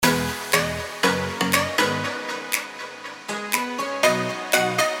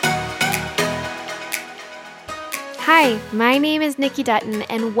Hi, my name is Nikki Dutton,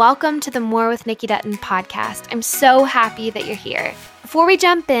 and welcome to the More with Nikki Dutton podcast. I'm so happy that you're here. Before we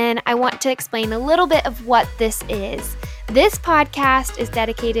jump in, I want to explain a little bit of what this is. This podcast is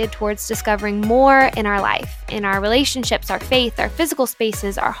dedicated towards discovering more in our life, in our relationships, our faith, our physical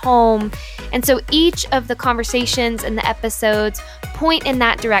spaces, our home. And so each of the conversations and the episodes point in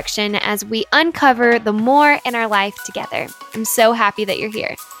that direction as we uncover the more in our life together. I'm so happy that you're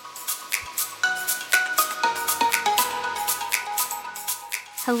here.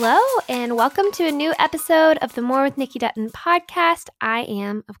 Hello, and welcome to a new episode of the More with Nikki Dutton podcast. I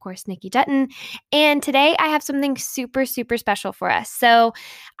am, of course, Nikki Dutton, and today I have something super special for us. So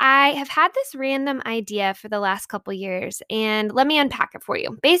I have had this random idea for the last couple years, and let me unpack it for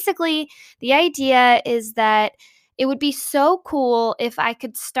you. Basically, the idea is that it would be so cool if I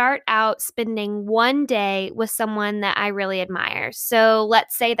could start out spending one day with someone that I really admire. So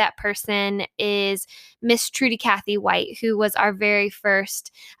let's say that person is Miss Trudy Cathy White, who was our very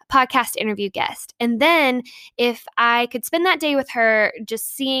first podcast interview guest. And then if I could spend that day with her,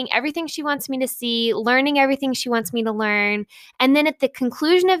 just seeing everything she wants me to see, learning everything she wants me to learn, and then at the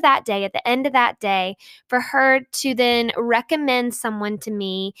conclusion of that day, at the end of that day, for her to then recommend someone to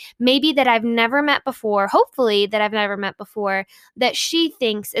me, maybe that I've never met before, hopefully that I've never met before, that she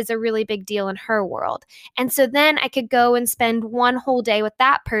thinks is a really big deal in her world. And so then I could go and spend one whole day with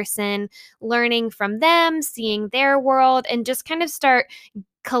that person, learning from them, seeing their world, and just kind of start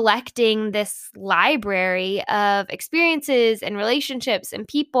collecting this library of experiences and relationships and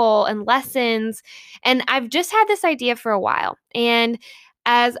people and lessons. And I've just had this idea for a while. And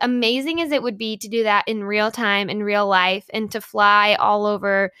as amazing as it would be to do that in real time, in real life, and to fly all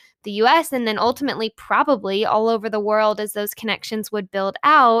over the US and then ultimately probably all over the world as those connections would build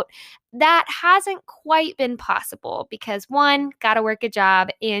out, that hasn't quite been possible because one, gotta work a job,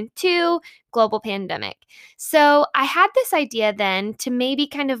 and two, global pandemic. So I had this idea then to maybe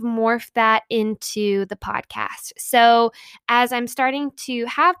kind of morph that into the podcast. So as I'm starting to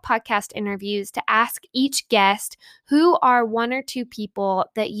have podcast interviews, to ask each guest who are one or two people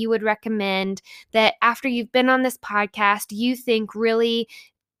that you would recommend that after you've been on this podcast, you think really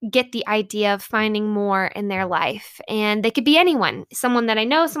get the idea of finding more in their life. And they could be anyone, someone that I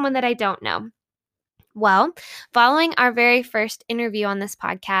know, someone that I don't know. Well, following our very first interview on this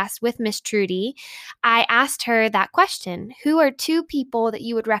podcast with Miss Trudy, I asked her that question. Who are two people that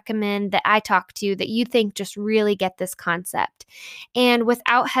you would recommend that I talk to that you think just really get this concept? And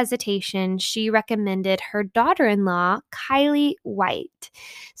without hesitation, she recommended her daughter-in-law, Kylie White.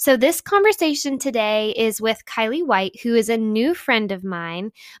 So this conversation today is with Kylie White, who is a new friend of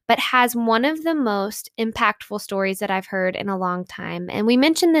mine, but has one of the most impactful stories that I've heard in a long time. And we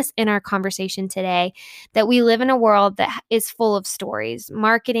mentioned this in our conversation today, that we live in a world that is full of stories.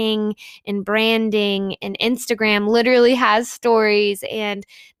 Marketing and branding and Instagram literally has stories, and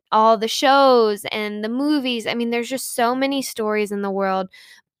all the shows and the movies. I mean, there's just so many stories in the world.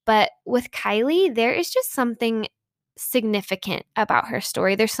 But with Kylie, there is just something significant about her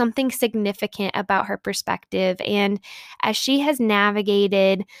story. There's something significant about her perspective. And as she has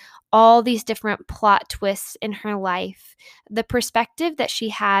navigated all these different plot twists in her life, the perspective that she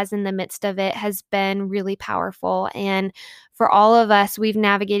has in the midst of it has been really powerful. And for all of us, we've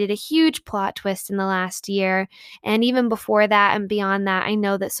navigated a huge plot twist in the last year. And even before that and beyond that, I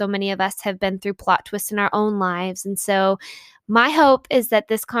know that so many of us have been through plot twists in our own lives. And so my hope is that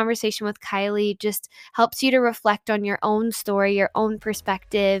this conversation with Kylie just helps you to reflect on your own story, your own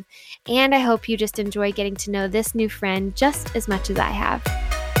perspective. And I hope you just enjoy getting to know this new friend just as much as I have.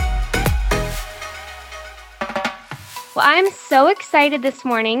 Well, I'm so excited this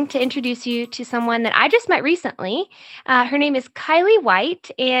morning to introduce you to someone that I just met recently. Her name is Kylie White,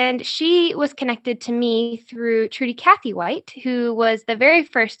 and she was connected to me through Trudy Cathy White, who was the very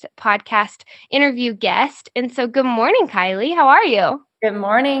first podcast interview guest. And so good morning, Kylie. How are you? Good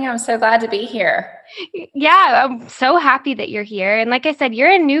morning. I'm so glad to be here. Yeah, I'm so happy that you're here. And like I said,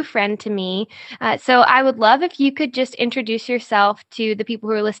 you're a new friend to me. So I would love if you could just introduce yourself to the people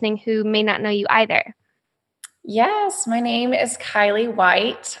who are listening who may not know you either. Yes, my name is Kylie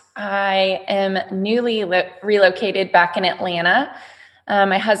White. I am newly relocated back in Atlanta.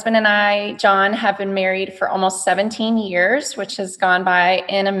 My husband and I, John, have been married for almost 17 years, which has gone by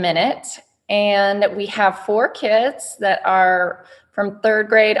in a minute. And we have 4 kids that are from 3rd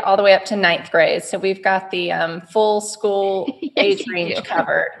grade all the way up to 9th grade. So we've got the full school age range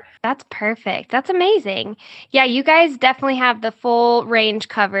covered. That's perfect. That's amazing. Yeah, you guys definitely have the full range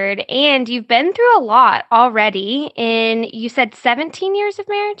covered, and you've been through a lot already. And you said 17 years of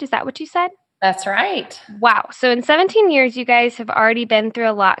marriage. Is that what you said? That's right. Wow. So in 17 years, you guys have already been through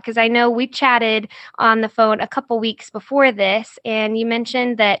a lot because I know we chatted on the phone a couple weeks before this, and you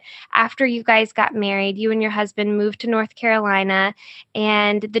mentioned that after you guys got married, you and your husband moved to North Carolina,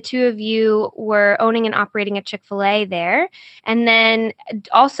 and the two of you were owning and operating a Chick-fil-A there. And then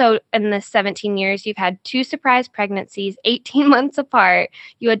also in the 17 years, you've had two surprise pregnancies, 18 months apart.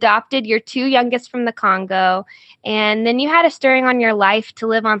 You adopted your two youngest from the Congo, and then you had a stirring on your life to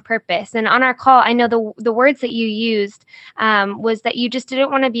live on purpose. And on our call, I know the words that you used was that you just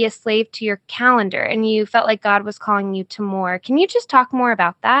didn't want to be a slave to your calendar, and you felt like God was calling you to more. Can you just talk more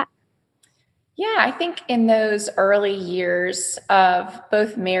about that? Yeah, I think in those early years of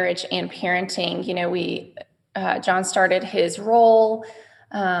both marriage and parenting, John started his role.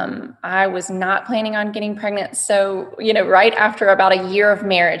 I was not planning on getting pregnant. So, right after about a year of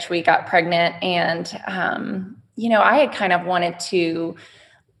marriage, we got pregnant. And, I had kind of wanted to,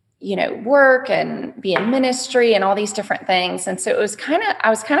 work and be in ministry and all these different things. And so I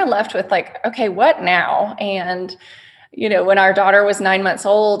was kind of left with like, okay, what now? And, when our daughter was 9 months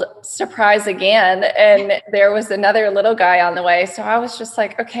old, surprise again. And there was another little guy on the way. So I was just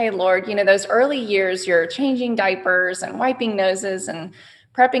like, okay, Lord, those early years, you're changing diapers and wiping noses and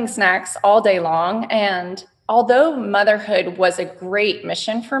prepping snacks all day long. And although motherhood was a great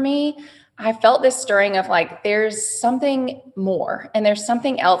mission for me, I felt this stirring of like, there's something more and there's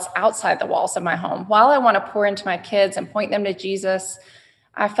something else outside the walls of my home. While I want to pour into my kids and point them to Jesus,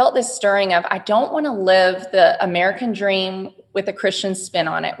 I felt this stirring of, I don't want to live the American dream with a Christian spin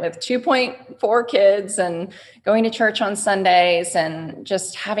on it, with 2.4 kids and going to church on Sundays and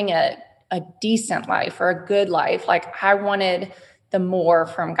just having a decent life or a good life. Like I wanted the more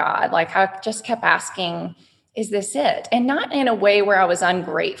from God. Like I just kept asking, is this it? And not in a way where I was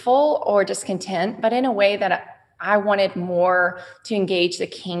ungrateful or discontent, but in a way that I wanted more to engage the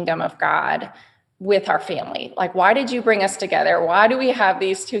kingdom of God with our family. Like, why did you bring us together? Why do we have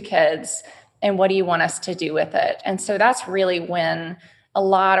these two kids? And what do you want us to do with it? And so that's really when a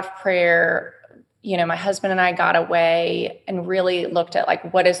lot of prayer, my husband and I got away and really looked at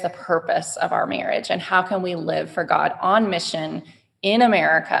like, what is the purpose of our marriage and how can we live for God on mission in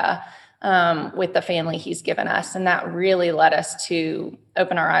America with the family he's given us? And that really led us to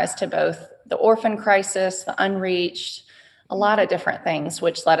open our eyes to both the orphan crisis, the unreached, a lot of different things,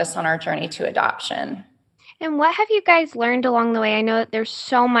 which led us on our journey to adoption. And what have you guys learned along the way? I know that there's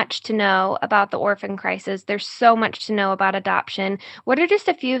so much to know about the orphan crisis. There's so much to know about adoption. What are just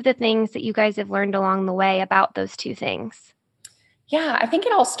a few of the things that you guys have learned along the way about those two things? Yeah, I think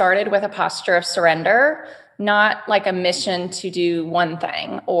it all started with a posture of surrender, not like a mission to do one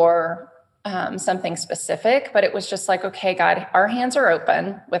thing or something specific, but it was just like, okay, God, our hands are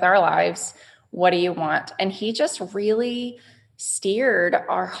open with our lives. What do you want? And he just really steered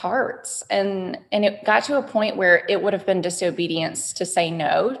our hearts. And it got to a point where it would have been disobedience to say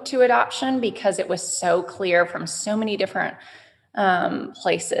no to adoption because it was so clear from so many different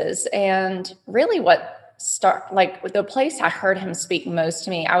places. And really the place I heard him speak most to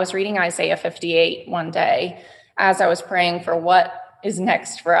me, I was reading Isaiah 58 one day as I was praying for what is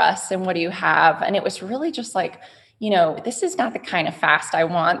next for us and what do you have? And it was really just like, this is not the kind of fast I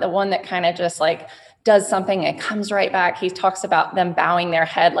want, the one that kind of just like does something and comes right back. He talks about them bowing their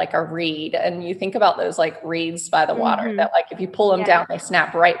head like a reed. And you think about those like reeds by the water that like, if you pull them down, they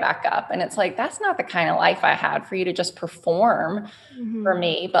snap right back up. And it's like, that's not the kind of life I had for you to just perform for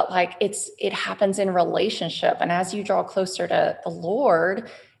me. But like, it happens in relationship. And as you draw closer to the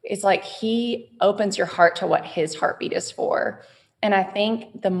Lord, it's like, he opens your heart to what his heartbeat is for. And I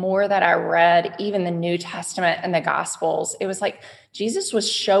think the more that I read, even the New Testament and the Gospels, it was like Jesus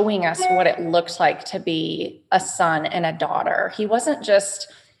was showing us what it looks like to be a son and a daughter. He wasn't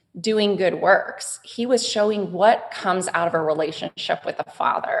just doing good works. He was showing what comes out of a relationship with a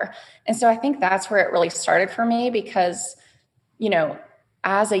father. And so I think that's where it really started for me because,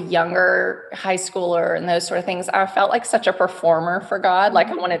 as a younger high schooler and those sort of things, I felt like such a performer for God. Like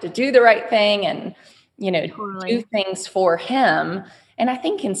I wanted to do the right thing and do things for him. And I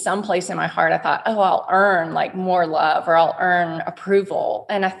think in some place in my heart, I thought, oh, I'll earn like more love or I'll earn approval.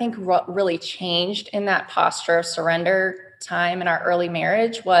 And I think what really changed in that posture of surrender time in our early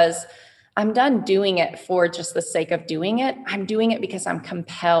marriage was I'm done doing it for just the sake of doing it. I'm doing it because I'm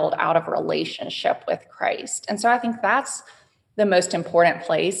compelled out of a relationship with Christ. And so I think that's the most important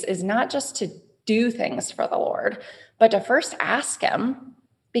place is not just to do things for the Lord, but to first ask him,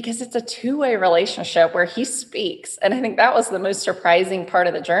 because it's a two-way relationship where he speaks. And I think that was the most surprising part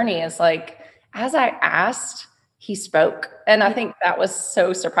of the journey is like, as I asked, he spoke. And I think that was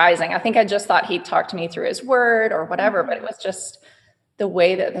so surprising. I think I just thought he'd talk to me through his word or whatever, but it was just the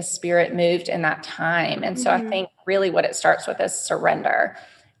way that the Spirit moved in that time. And so I think really what it starts with is surrender.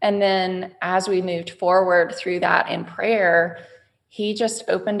 And then as we moved forward through that in prayer, he just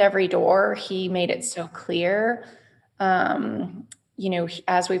opened every door. He made it so clear.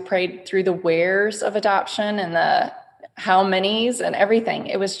 As we prayed through the wheres of adoption and the how many's and everything,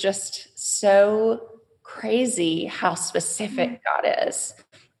 it was just so crazy how specific God is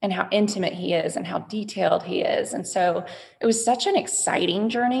and how intimate he is and how detailed he is. And so it was such an exciting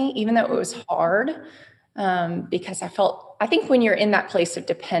journey, even though it was hard, because I think when you're in that place of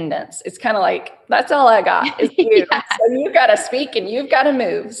dependence, it's kind of like, that's all I got is you. Yeah. So you've got to speak and you've got to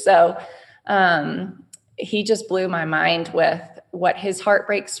move. So he just blew my mind with what his heart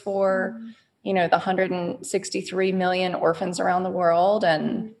breaks for, the 163 million orphans around the world,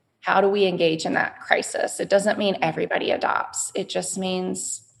 and how do we engage in that crisis? It doesn't mean everybody adopts. It just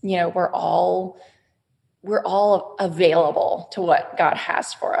means, we're all available to what God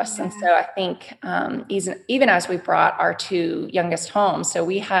has for us. Yeah. And so I think even as we brought our two youngest home, so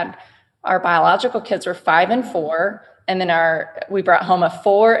we had our biological kids were 5 and 4, and then we brought home a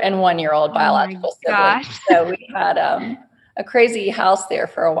 4 and 1 year old biological sibling. So we had a crazy house there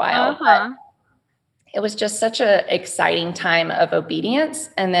for a while. But it was just such an exciting time of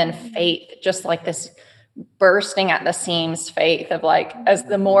obedience, and then faith, just like this bursting at the seams faith of like, as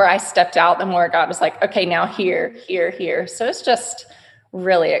the more I stepped out, the more God was like, okay, now here. So it's just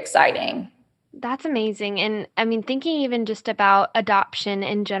really exciting. That's amazing. And I mean, thinking even just about adoption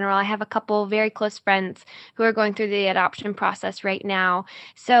in general, I have a couple very close friends who are going through the adoption process right now.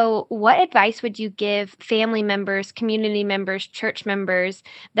 So what advice would you give family members, community members, church members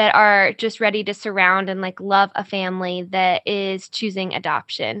that are just ready to surround and like love a family that is choosing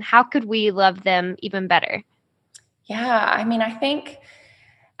adoption? How could we love them even better? Yeah, I mean, I think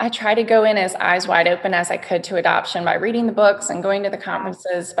I try to go in as eyes wide open as I could to adoption by reading the books and going to the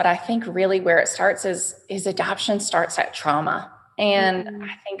conferences. But I think really where it starts is adoption starts at trauma. And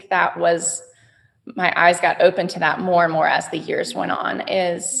I think that was, my eyes got open to that more and more as the years went on,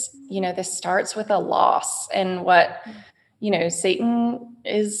 is, this starts with a loss, and what, Satan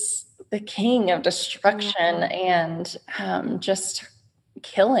is the king of destruction and just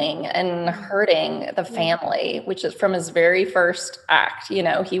killing and hurting the family, which is from his very first act.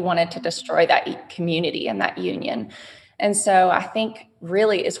 He wanted to destroy that community and that union. And so I think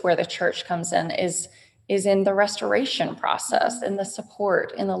really is where the church comes in, is in the restoration process, in the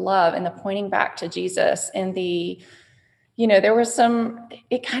support, in the love, in the pointing back to Jesus, in the,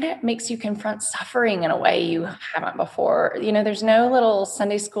 it kind of makes you confront suffering in a way you haven't before. There's no little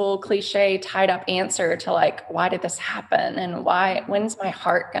Sunday school cliche tied up answer to like, why did this happen? And when's my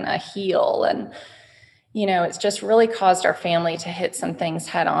heart going to heal? And, it's just really caused our family to hit some things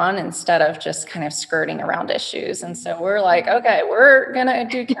head on instead of just kind of skirting around issues. And so we're like, okay, we're going to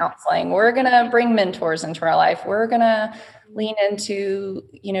do counseling. We're going to bring mentors into our life. We're going to lean into,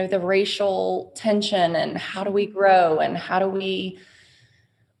 the racial tension and how do we grow and how do we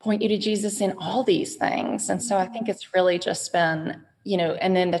point you to Jesus in all these things. And so I think it's really just been,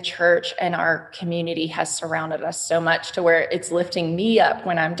 and then the church and our community has surrounded us so much to where it's lifting me up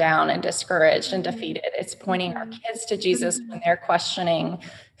when I'm down and discouraged and defeated. It's pointing our kids to Jesus when they're questioning,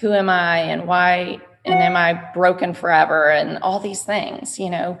 who am I and why, and am I broken forever, and all these things,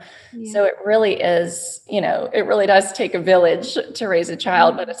 So it really is, it really does take a village to raise a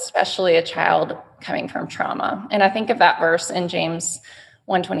child, but especially a child coming from trauma. And I think of that verse in James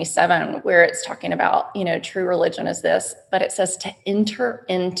 1:27, where it's talking about, true religion is this, but it says to enter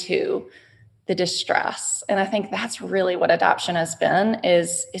into the distress. And I think that's really what adoption has been,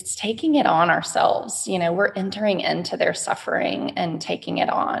 is it's taking it on ourselves. We're entering into their suffering and taking it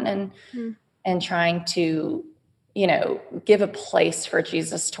on and trying to, give a place for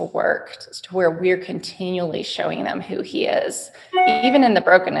Jesus to work, to where we're continually showing them who he is, even in the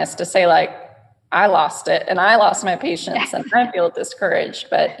brokenness, to say like, I lost it and I lost my patience and I feel discouraged,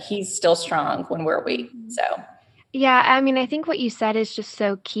 but he's still strong when we're weak. So. Yeah, I mean, I think what you said is just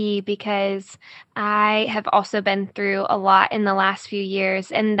so key, because I have also been through a lot in the last few years,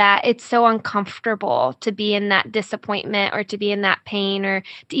 and that it's so uncomfortable to be in that disappointment or to be in that pain or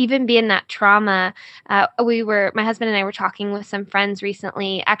to even be in that trauma. My husband and I were talking with some friends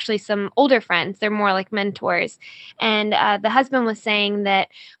recently, actually some older friends, they're more like mentors. And the husband was saying that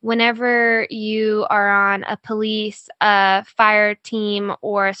whenever you are on a police, fire team,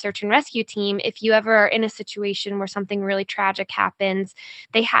 or a search and rescue team, if you ever are in a situation where something really tragic happens,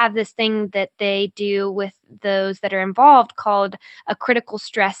 they have this thing that they do with those that are involved called a critical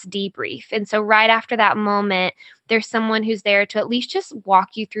stress debrief. And so right after that moment, there's someone who's there to at least just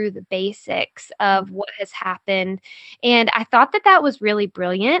walk you through the basics of what has happened. And I thought that that was really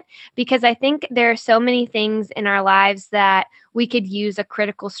brilliant because I think there are so many things in our lives that we could use a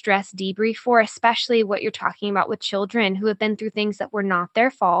critical stress debrief for, especially what you're talking about with children who have been through things that were not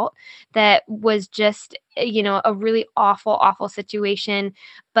their fault, that was just, a really awful, awful situation.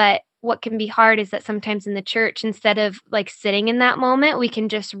 But what can be hard is that sometimes in the church, instead of like sitting in that moment, we can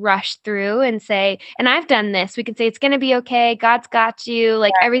just rush through and say, and I've done this, we can say, it's going to be okay. God's got you.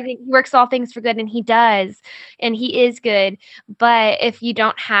 Like everything works all things for good. And he does. And he is good. But if you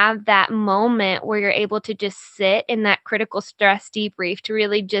don't have that moment where you're able to just sit in that critical stress debrief to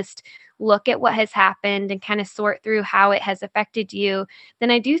really just look at what has happened and kind of sort through how it has affected you, then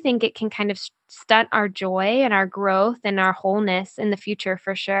I do think it can kind of stunt our joy and our growth and our wholeness in the future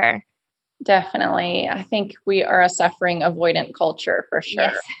for sure. Definitely. I think we are a suffering avoidant culture for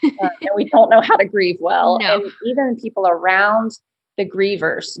sure. Yes. And we don't know how to grieve well. No. And even people around the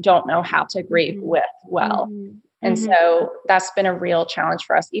grievers don't know how to grieve Mhm. with well. Mhm. And Mhm. so that's been a real challenge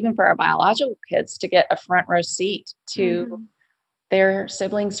for us, even for our biological kids, to get a front row seat to Mhm. their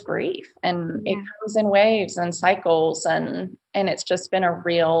siblings' grief. And it Yeah. comes in waves and cycles. And it's just been a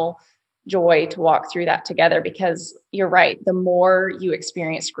real joy to walk through that together, because you're right. The more you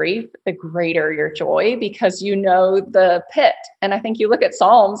experience grief, the greater your joy, because you know the pit. And I think you look at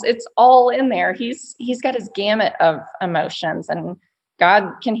Psalms, it's all in there. He's got his gamut of emotions, and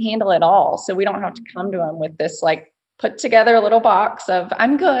God can handle it all. So we don't have to come to him with this like put together little box of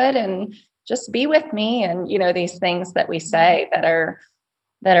I'm good and just be with me. And, these things that we say that are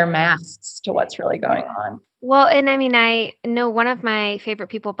masks to what's really going on. Well, and I mean, I know one of my favorite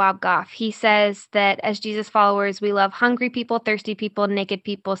people, Bob Goff, he says that as Jesus followers, we love hungry people, thirsty people, naked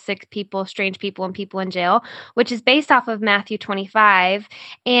people, sick people, strange people, and people in jail, which is based off of Matthew 25.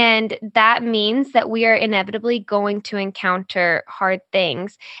 And that means that we are inevitably going to encounter hard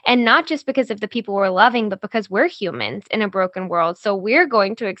things. And not just because of the people we're loving, but because we're humans in a broken world. So we're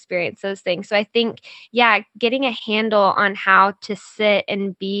going to experience those things. So I think, yeah, getting a handle on how to sit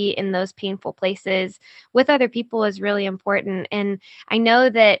and be in those painful places with other people is really important. And I know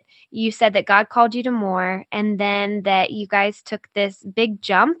that you said that God called you to more, and then that you guys took this big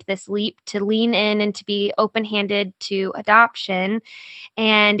jump, this leap to lean in and to be open handed to adoption.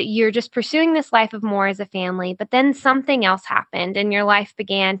 And you're just pursuing this life of more as a family. But then something else happened and your life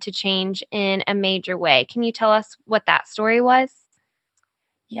began to change in a major way. Can you tell us what that story was?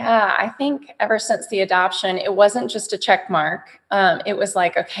 Yeah, I think ever since the adoption, it wasn't just a check mark. It was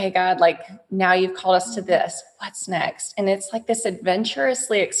like, okay, God, like now you've called us to this. What's next? And it's like this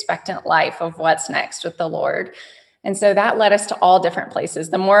adventurously expectant life of what's next with the Lord. And so that led us to all different places.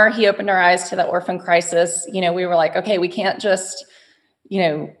 The more he opened our eyes to the orphan crisis, we were like, okay, we can't just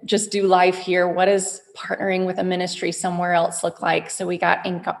do life here. What does partnering with a ministry somewhere else look like? So we got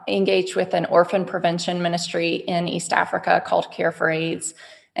engaged with an orphan prevention ministry in East Africa called Care for AIDS,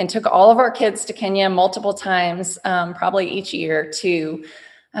 and took all of our kids to Kenya multiple times, probably each year, to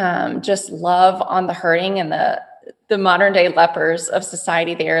just love on the hurting and the modern day lepers of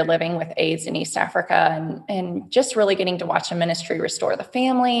society there living with AIDS in East Africa, and just really getting to watch a ministry restore the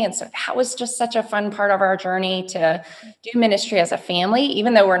family. And so that was just such a fun part of our journey, to do ministry as a family.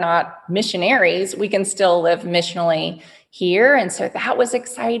 Even though we're not missionaries, we can still live missionally here. And so that was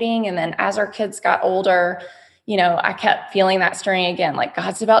exciting. And then as our kids got older, I kept feeling that stirring again, like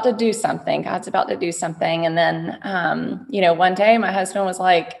God's about to do something. God's about to do something. And then, one day my husband was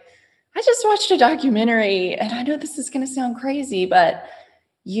like, I just watched a documentary, and I know this is going to sound crazy, but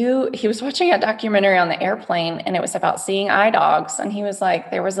he was watching a documentary on the airplane, and it was about seeing eye dogs. And he was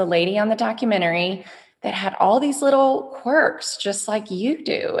like, there was a lady on the documentary that had all these little quirks, just like you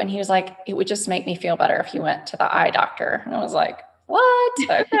do. And he was like, it would just make me feel better if you went to the eye doctor. And I was like, what?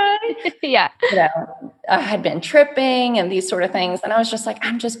 Okay. Yeah. I had been tripping and these sort of things. And I was just like,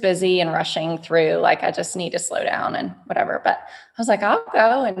 I'm just busy and rushing through. Like, I just need to slow down and whatever. But I was like, I'll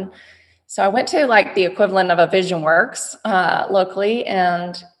go. And so I went to like the equivalent of a Vision Works locally,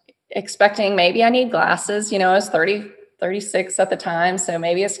 and expecting maybe I need glasses. I was 36 at the time. So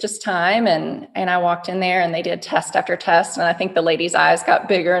maybe it's just time. And I walked in there, and they did test after test. And I think the lady's eyes got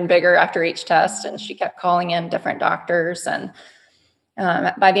bigger and bigger after each test. And she kept calling in different doctors. And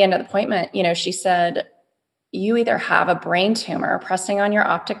by the end of the appointment, she said, you either have a brain tumor pressing on your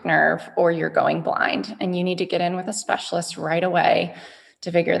optic nerve, or you're going blind, and you need to get in with a specialist right away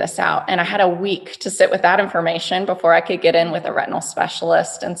to figure this out. And I had a week to sit with that information before I could get in with a retinal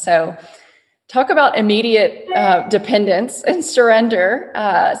specialist. And so Talk about immediate dependence and surrender,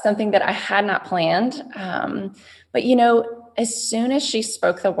 something that I had not planned. But, as soon as she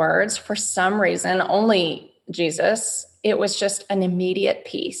spoke the words, for some reason, only Jesus, it was just an immediate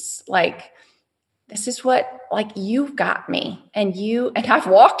peace. Like, this is what, like, you've got me, and I've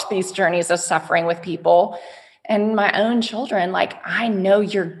walked these journeys of suffering with people and my own children. Like, I know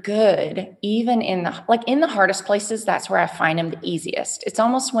you're good, even in the hardest places. That's where I find him the easiest. It's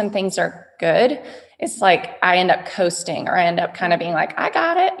almost when things are good, it's like I end up coasting, or I end up kind of being like, I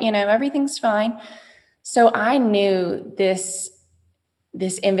got it, everything's fine. So I knew this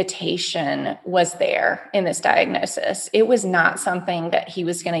invitation was there in this diagnosis. It was not something that he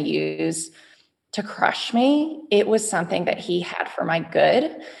was going to use to crush me. It was something that he had for my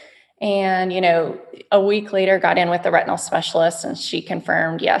good. And, a week later got in with the retinal specialist, and she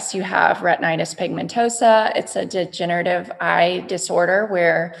confirmed, yes, you have retinitis pigmentosa. It's a degenerative eye disorder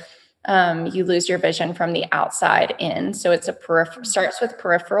where you lose your vision from the outside in. So it's starts with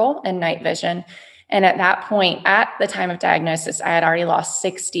peripheral and night vision. And at that point, at the time of diagnosis, I had already lost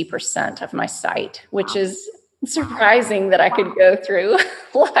 60% of my sight, which is surprising that I could go through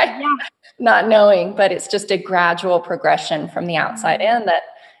not knowing, but it's just a gradual progression from the outside in that,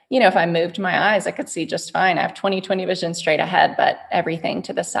 if I moved my eyes, I could see just fine. I have 20/20 vision straight ahead, but everything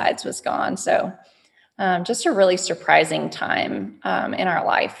to the sides was gone. So just a really surprising time in our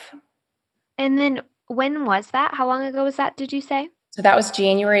life. And then when was that? How long ago was that, did you say? So that was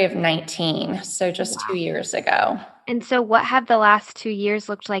January of 19. So just 2 years ago. And so what have the last 2 years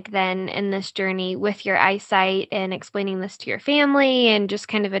looked like then in this journey with your eyesight and explaining this to your family and just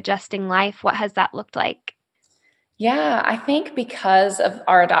kind of adjusting life? What has that looked like? Yeah, I think because of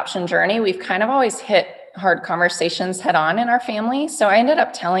our adoption journey, we've kind of always hit hard conversations head on in our family. So I ended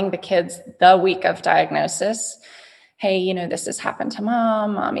up telling the kids the week of diagnosis, hey, this has happened to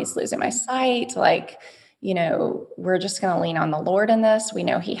mom. Mommy's losing my sight. Like, we're just going to lean on the Lord in this. We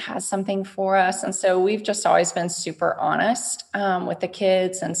know he has something for us. And so we've just always been super honest with the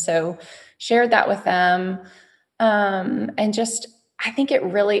kids. And so shared that with them. And just, I think it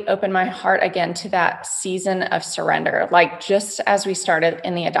really opened my heart again to that season of surrender. Like, just as we started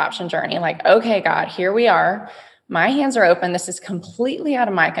in the adoption journey, like, okay, God, here we are. My hands are open. This is completely out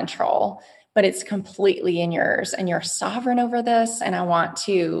of my control, but it's completely in yours, and you're sovereign over this. And I want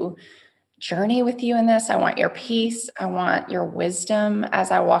to journey with you in this. I want your peace. I want your wisdom as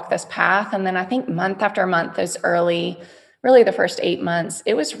I walk this path. And then I think month after month, really the first 8 months,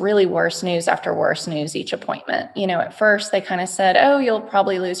 it was really worse news after worse news each appointment. At first they kind of said, oh, you'll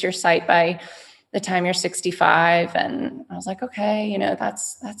probably lose your sight by the time you're 65. And I was like, okay,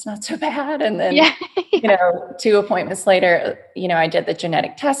 that's not so bad. And then, 2 appointments later, I did the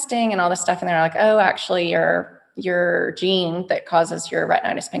genetic testing and all this stuff. And they're like, oh, actually your gene that causes your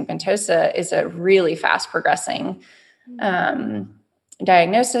retinitis pigmentosa is a really fast progressing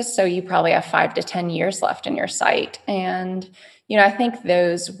diagnosis. So you probably have 5 to 10 years left in your sight. And, I think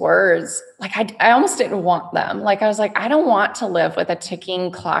those words, like, I almost didn't want them. Like, I was like, I don't want to live with a ticking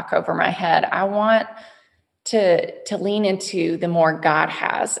clock over my head. I want to lean into the more God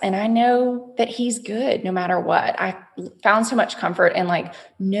has. And I know that he's good no matter what. I found so much comfort in, like,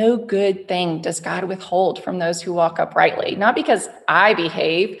 no good thing does God withhold from those who walk uprightly, not because I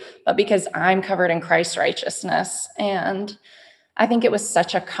behave, but because I'm covered in Christ's righteousness. And I think it was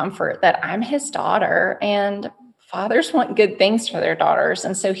such a comfort that I'm his daughter, and fathers want good things for their daughters.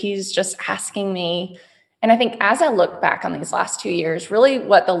 And so he's just asking me. And I think as I look back on these last 2 years, really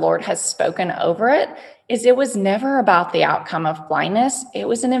what the Lord has spoken over it was never about the outcome of blindness. It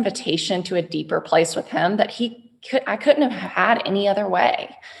was an invitation to a deeper place with him that I couldn't have had any other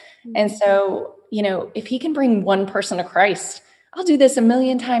way. And so, if he can bring one person to Christ, I'll do this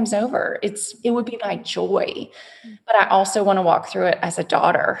 1,000,000 times over. It would be my joy. But I also want to walk through it as a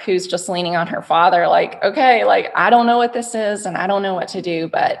daughter who's just leaning on her father, like, okay, like, I don't know what this is and I don't know what to do,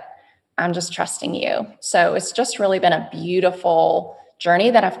 but I'm just trusting you. So it's just really been a beautiful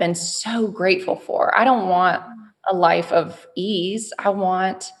journey that I've been so grateful for. I don't want a life of ease. I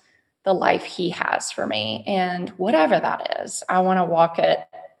want the life he has for me. And whatever that is, I want to walk it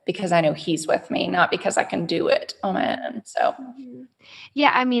because I know he's with me, not because I can do it on my own. So,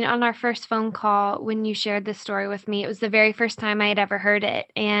 yeah, I mean, on our first phone call, when you shared this story with me, it was the very first time I had ever heard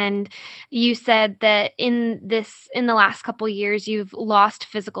it. And you said that in the last couple years, you've lost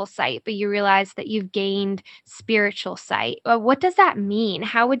physical sight, but you realized that you've gained spiritual sight. What does that mean?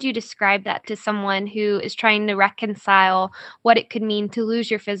 How would you describe that to someone who is trying to reconcile what it could mean to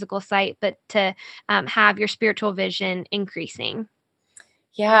lose your physical sight, but to have your spiritual vision increasing?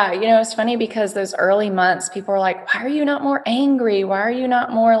 yeah, it's funny because those early months, people were like, why are you not more angry? Why are you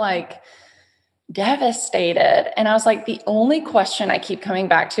not more like, devastated. And I was like, the only question I keep coming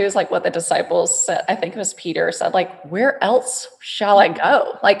back to is like what the disciples said. I think it was Peter said, like, where else shall I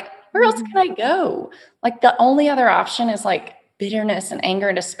go? Like, where else can I go? Like, the only other option is like bitterness and anger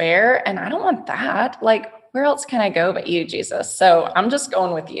and despair. And I don't want that. Like, where else can I go but you, Jesus? So I'm just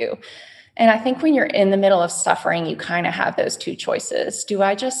going with you. And I think when you're in the middle of suffering, you kind of have those two choices. Do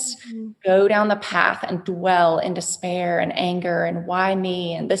I just go down the path and dwell in despair and anger and why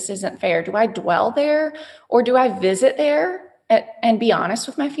me and this isn't fair? Do I dwell there, or do I visit there and be honest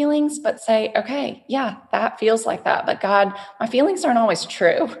with my feelings, but say, okay, yeah, that feels like that. But God, my feelings aren't always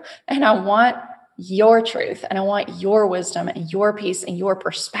true. And I want your truth, and I want your wisdom and your peace and your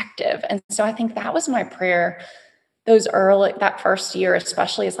perspective. And so I think that was my prayer that first year,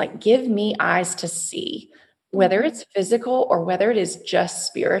 especially, is like, give me eyes to see, whether it's physical or whether it is just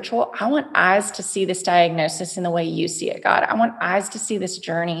spiritual. I want eyes to see this diagnosis in the way you see it, God. I want eyes to see this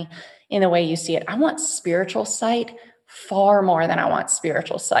journey in the way you see it. I want spiritual sight far more than I want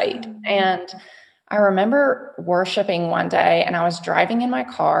spiritual sight. And I remember worshiping one day, and I was driving in my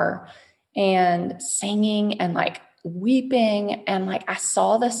car and singing and like weeping, and like I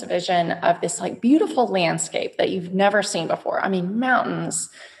saw this vision of this like beautiful landscape that you've never seen before. I mean, mountains,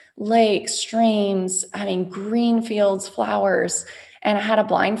 lakes, streams, I mean, green fields, flowers. And I had a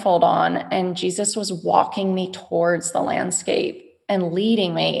blindfold on, and Jesus was walking me towards the landscape and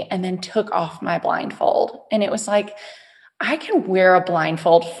leading me, and then took off my blindfold. And it was like, I can wear a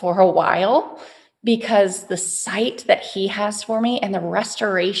blindfold for a while, because the sight that he has for me and the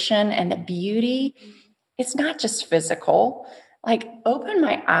restoration and the beauty, it's not just physical. Like, open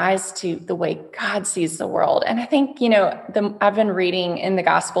my eyes to the way God sees the world. And I think, I've been reading in the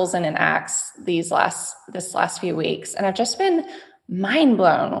Gospels and in Acts this last few weeks, and I've just been mind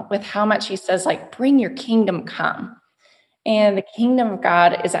blown with how much he says, like, bring your kingdom come. And the kingdom of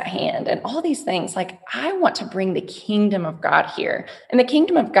God is at hand, and all these things. Like, I want to bring the kingdom of God here. And the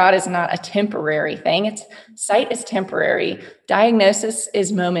kingdom of God is not a temporary thing. Sight is temporary. Diagnosis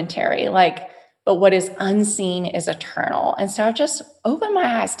is momentary. But what is unseen is eternal. And so I've just opened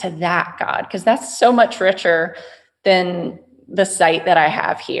my eyes to that, God, because that's so much richer than the sight that I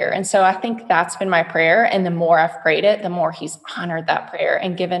have here. And so I think that's been my prayer. And the more I've prayed it, the more he's honored that prayer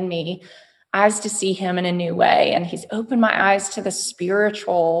and given me eyes to see him in a new way. And he's opened my eyes to the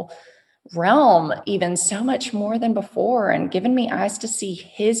spiritual realm, even so much more than before, and given me eyes to see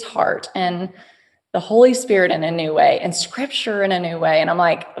his heart and the Holy Spirit in a new way and scripture in a new way. And I'm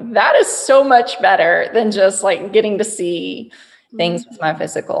like, that is so much better than just like getting to see things with my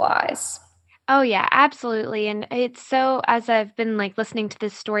physical eyes. Oh yeah, absolutely. And it's so, as I've been like listening to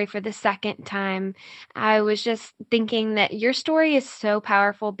this story for the second time, I was just thinking that your story is so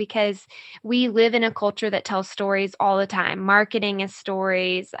powerful, because we live in a culture that tells stories all the time. Marketing is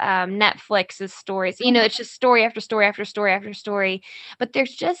stories, Netflix is stories. It's just story after story after story after story. But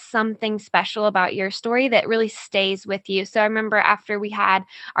there's just something special about your story that really stays with you. So I remember after we had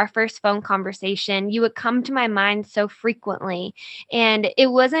our first phone conversation, you would come to my mind so frequently. And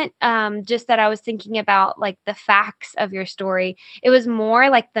it wasn't just that I was thinking about like the facts of your story. It was more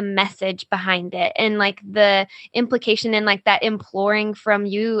like the message behind it, and like the implication, and like that imploring from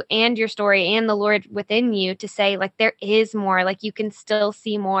you and your story and the Lord within you to say, like, there is more. Like, you can still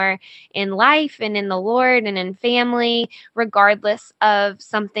see more in life and in the Lord and in family, regardless of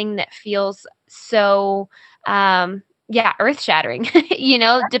something that feels so earth shattering.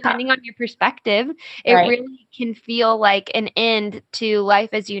 Depending on your perspective, it Right. really can feel like an end to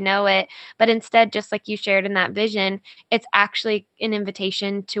life as you know it. But instead, just like you shared in that vision, it's actually an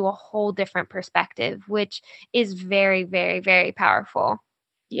invitation to a whole different perspective, which is very, very, very powerful.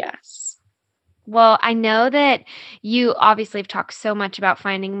 Yes. Well, I know that you obviously have talked so much about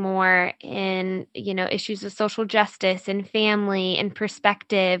finding more in, issues of social justice and family and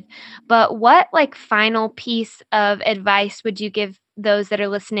perspective, but what like final piece of advice would you give those that are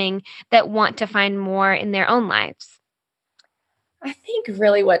listening that want to find more in their own lives? I think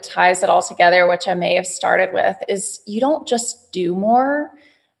really what ties it all together, which I may have started with, is you don't just do more,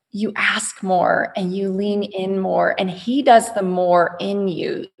 you ask more and you lean in more, and he does the more in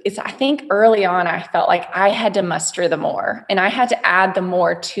you. I think early on, I felt like I had to muster the more, and I had to add the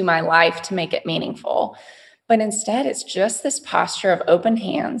more to my life to make it meaningful. But instead, it's just this posture of open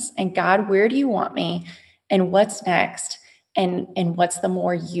hands and, God, where do you want me? And what's next? And what's the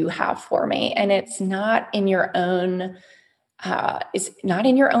more you have for me? And it's not in your own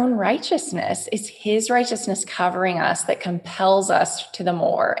righteousness. It's his righteousness covering us that compels us to the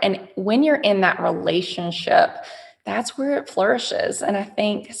more. And when you're in that relationship, that's where it flourishes. And I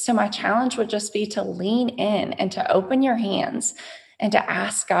think so my challenge would just be to lean in and to open your hands and to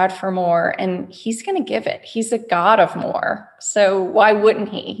ask God for more, and he's going to give it. He's a God of more. So why wouldn't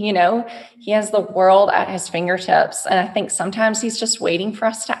he? He has the world at his fingertips. And I think sometimes he's just waiting for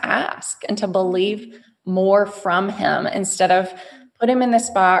us to ask and to believe more from him instead of put him in this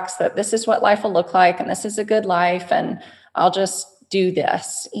box that this is what life will look like and this is a good life and I'll just do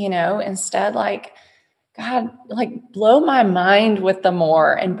this, instead, God, blow my mind with the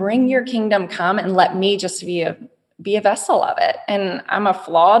more and bring your kingdom come and let me just be a vessel of it. And I'm a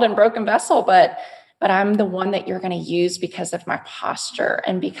flawed and broken vessel, but I'm the one that you're going to use because of my posture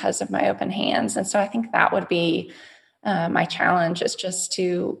and because of my open hands. And so I think that would be my challenge, is just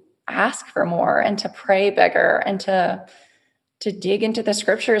to ask for more and to pray bigger and to dig into the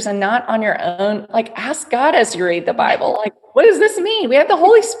scriptures, and not on your own. Ask God as you read the Bible, what does this mean? We have the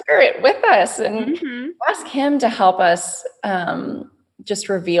Holy Spirit with us, and ask him to help us just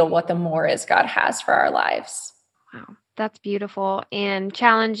reveal what the more is God has for our lives. Wow. That's beautiful and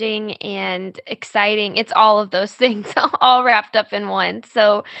challenging and exciting. It's all of those things all wrapped up in one.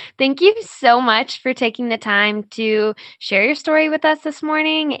 So thank you so much for taking the time to share your story with us this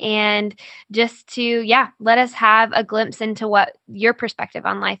morning, and just to, let us have a glimpse into what your perspective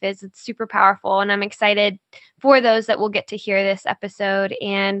on life is. It's super powerful. And I'm excited for those that will get to hear this episode,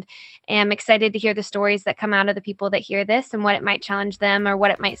 and am excited to hear the stories that come out of the people that hear this and what it might challenge them or what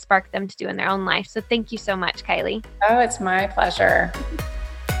it might spark them to do in their own life. So thank you so much, Kylie. Oh, it's my pleasure.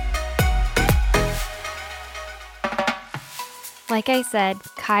 Like I said,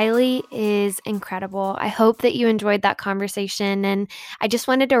 Kylie is incredible. I hope that you enjoyed that conversation. And I just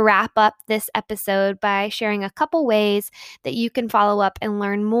wanted to wrap up this episode by sharing a couple ways that you can follow up and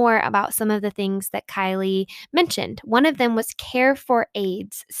learn more about some of the things that Kylie mentioned. One of them was Care for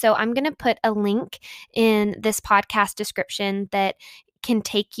AIDS. So I'm going to put a link in this podcast description that can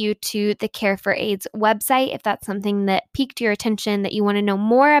take you to the Care for AIDS website if that's something that piqued your attention, that you want to know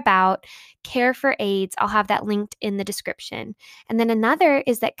more about. Care for AIDS, I'll have that linked in the description. And then another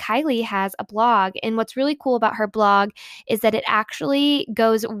is that Kylie has a blog, and what's really cool about her blog is that it actually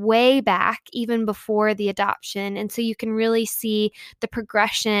goes way back, even before the adoption, and so you can really see the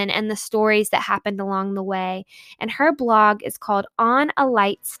progression and the stories that happened along the way. And her blog is called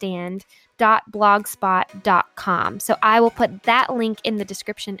onalightstand.blogspot.com. So I will put that link in the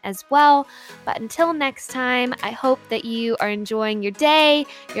description as well. But until next time, I hope that you are enjoying your day,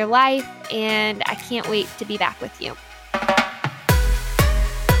 your life, and I can't wait to be back with you.